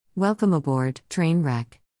Welcome aboard,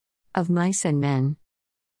 Trainwreck of Mice and Men.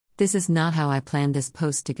 This is not how I planned this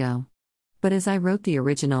post to go. But as I wrote the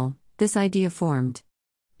original, this idea formed.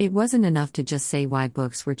 It wasn't enough to just say why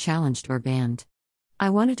books were challenged or banned. I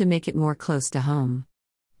wanted to make it more close to home.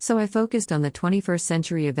 So I focused on the 21st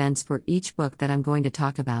century events for each book that I'm going to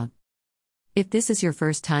talk about. If this is your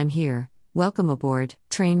first time here, welcome aboard,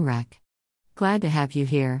 Trainwreck. Glad to have you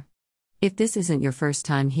here. If this isn't your first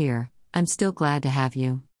time here, I'm still glad to have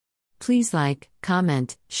you. Please like,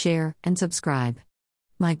 comment, share, and subscribe.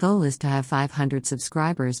 My goal is to have 500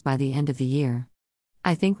 subscribers by the end of the year.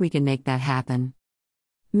 I think we can make that happen.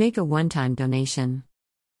 Make a one-time donation.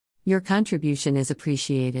 Your contribution is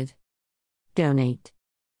appreciated. Donate.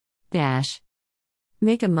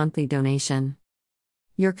 Make a monthly donation.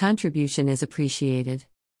 Your contribution is appreciated.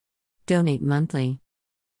 Donate monthly.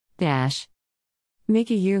 Make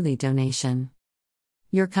a yearly donation.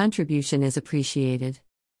 Your contribution is appreciated.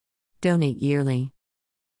 Donate yearly.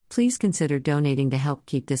 Please consider donating to help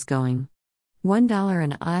keep this going. $1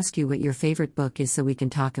 and I'll ask you what your favorite book is so we can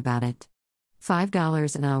talk about it.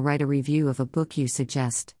 $5 and I'll write a review of a book you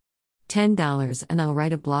suggest. $10 and I'll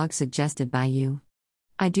write a blog suggested by you.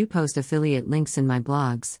 I do post affiliate links in my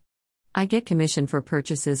blogs. I get commission for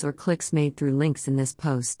purchases or clicks made through links in this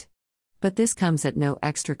post. But this comes at no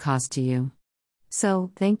extra cost to you.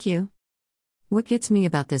 So, thank you. What gets me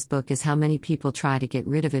about this book is how many people try to get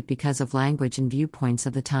rid of it because of language and viewpoints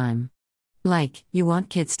of the time. Like, you want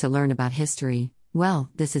kids to learn about history. Well,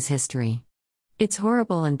 this is history. It's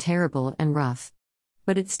horrible and terrible and rough.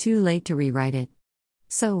 But it's too late to rewrite it.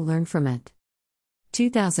 So learn from it.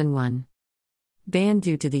 2001. Banned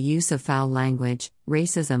due to the use of foul language,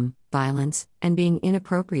 racism, violence, and being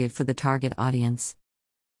inappropriate for the target audience.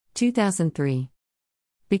 2003.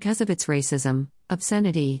 Because of its racism,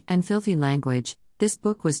 obscenity, and filthy language, this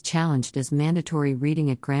book was challenged as mandatory reading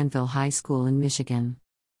at Granville High School in Michigan.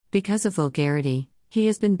 Because of vulgarity, he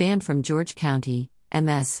has been banned from George County,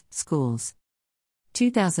 MS, schools.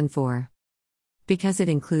 2004. Because it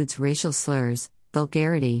includes racial slurs,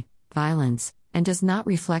 vulgarity, violence, and does not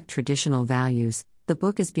reflect traditional values, the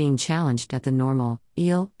book is being challenged at the Normal,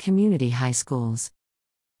 Eel, community high schools.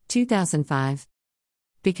 2005.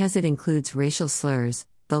 Because it includes racial slurs,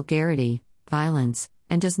 vulgarity, violence,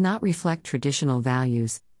 and does not reflect traditional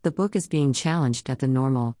values, the book is being challenged at the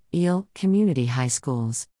Normal, Eel, community high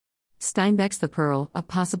schools. Steinbeck's The Pearl, a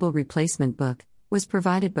possible replacement book, was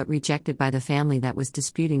provided but rejected by the family that was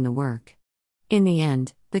disputing the work. In the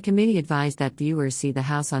end, the committee advised that viewers see The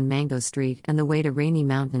House on Mango Street and The Way to Rainy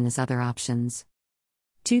Mountain as other options.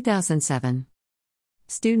 2007.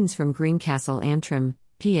 Students from Greencastle Antrim,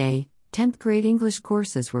 PA, 10th grade English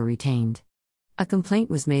courses were retained. A complaint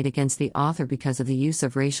was made against the author because of the use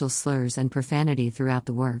of racial slurs and profanity throughout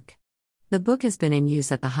the work. The book has been in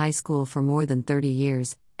use at the high school for more than 30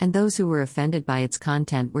 years, and those who were offended by its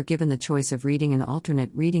content were given the choice of reading an alternate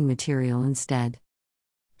reading material instead.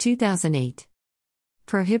 2008.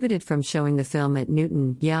 Prohibited from showing the film at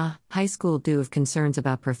Newton High School due of concerns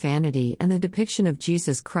about profanity and the depiction of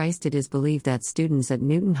Jesus Christ. It is believed that students at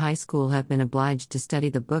Newton High School have been obliged to study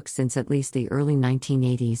the book since at least the early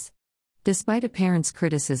 1980s. Despite a parent's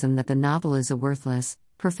criticism that the novel is a worthless,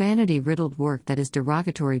 profanity-riddled work that is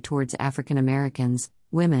derogatory towards African Americans,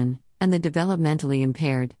 women, and the developmentally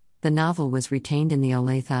impaired, the novel was retained in the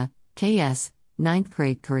Olathe, KS, 9th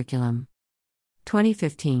grade curriculum.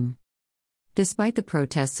 2015. Despite the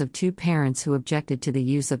protests of two parents who objected to the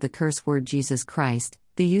use of the curse word Jesus Christ,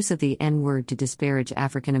 the use of the N-word to disparage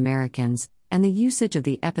African Americans, and the usage of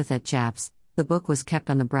the epithet Japs, the book was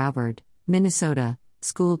kept on the Broward, Minnesota,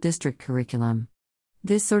 school district curriculum.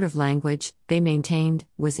 This sort of language, they maintained,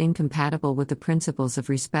 was incompatible with the principles of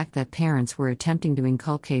respect that parents were attempting to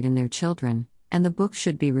inculcate in their children, and the book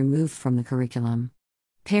should be removed from the curriculum.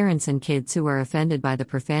 Parents and kids who are offended by the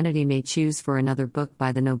profanity may choose for another book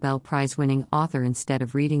by the Nobel Prize-winning author instead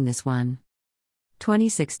of reading this one.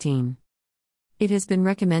 2016. It has been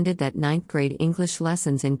recommended that 9th grade English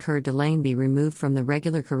lessons in Coeur d'Alene be removed from the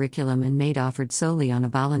regular curriculum and made offered solely on a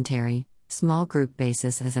voluntary, small group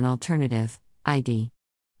basis as an alternative, ID.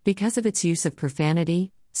 Because of its use of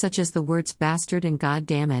profanity, such as the words bastard and God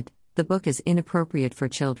damn it, the book is inappropriate for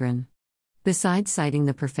children. Besides citing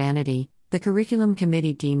the profanity, the curriculum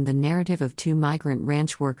committee deemed the narrative of two migrant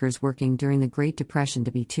ranch workers working during the Great Depression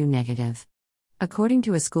to be too negative. According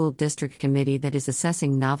to a school district committee that is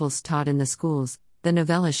assessing novels taught in the schools, the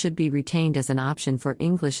novella should be retained as an option for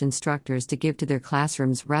English instructors to give to their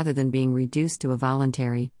classrooms rather than being reduced to a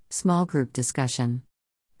voluntary, small group discussion.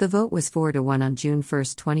 The vote was 4-1 on June 1,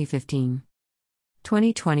 2015.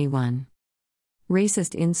 2021.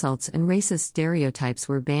 Racist insults and racist stereotypes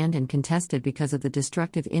were banned and contested because of the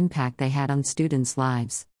destructive impact they had on students'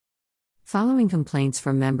 lives. Following complaints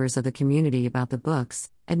from members of the community about the books,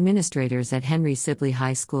 administrators at Henry Sibley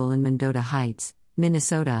High School in Mendota Heights,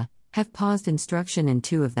 Minnesota, have paused instruction in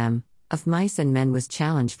two of them. Of Mice and Men was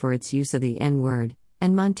challenged for its use of the N-word,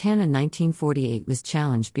 and Montana 1948 was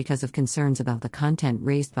challenged because of concerns about the content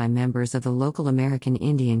raised by members of the local American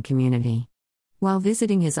Indian community. While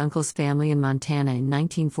visiting his uncle's family in Montana in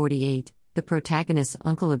 1948, the protagonist's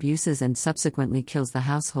uncle abuses and subsequently kills the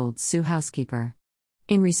household's Sioux housekeeper.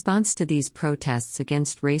 In response to these protests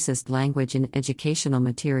against racist language in educational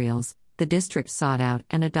materials, the district sought out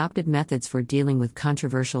and adopted methods for dealing with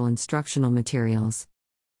controversial instructional materials.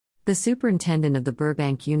 The superintendent of the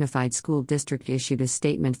Burbank Unified School District issued a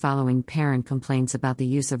statement following parent complaints about the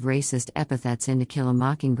use of racist epithets in To Kill a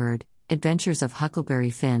Mockingbird, Adventures of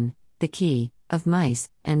Huckleberry Finn, The Key, Of Mice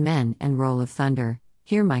and Men, and Roll of Thunder,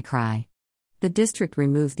 Hear My Cry. The district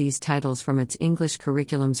removed these titles from its English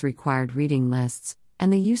curriculum's required reading lists,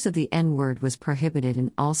 and the use of the N-word was prohibited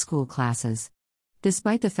in all school classes.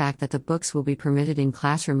 Despite the fact that the books will be permitted in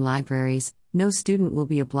classroom libraries, no student will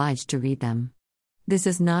be obliged to read them. This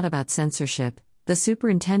is not about censorship, the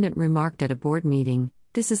superintendent remarked at a board meeting.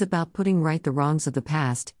 This is about putting right the wrongs of the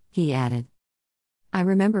past, he added. I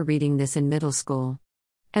remember reading this in middle school.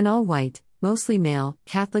 An all-white, mostly male,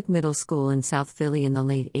 Catholic middle school in South Philly in the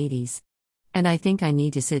late 80s. And I think I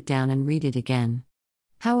need to sit down and read it again.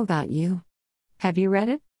 How about you? Have you read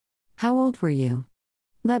it? How old were you?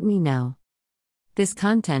 Let me know. This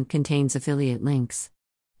content contains affiliate links.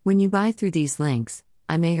 When you buy through these links,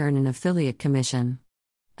 I may earn an affiliate commission.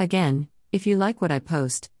 Again, if you like what I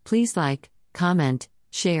post, please like, comment,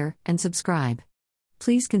 share, and subscribe.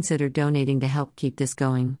 Please consider donating to help keep this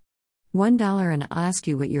going. $1 and I'll ask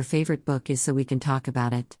you what your favorite book is so we can talk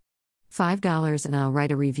about it. $5 and I'll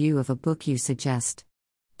write a review of a book you suggest.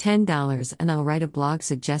 $10 and I'll write a blog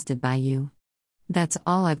suggested by you. That's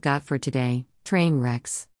all I've got for today, train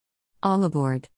wrecks. All aboard.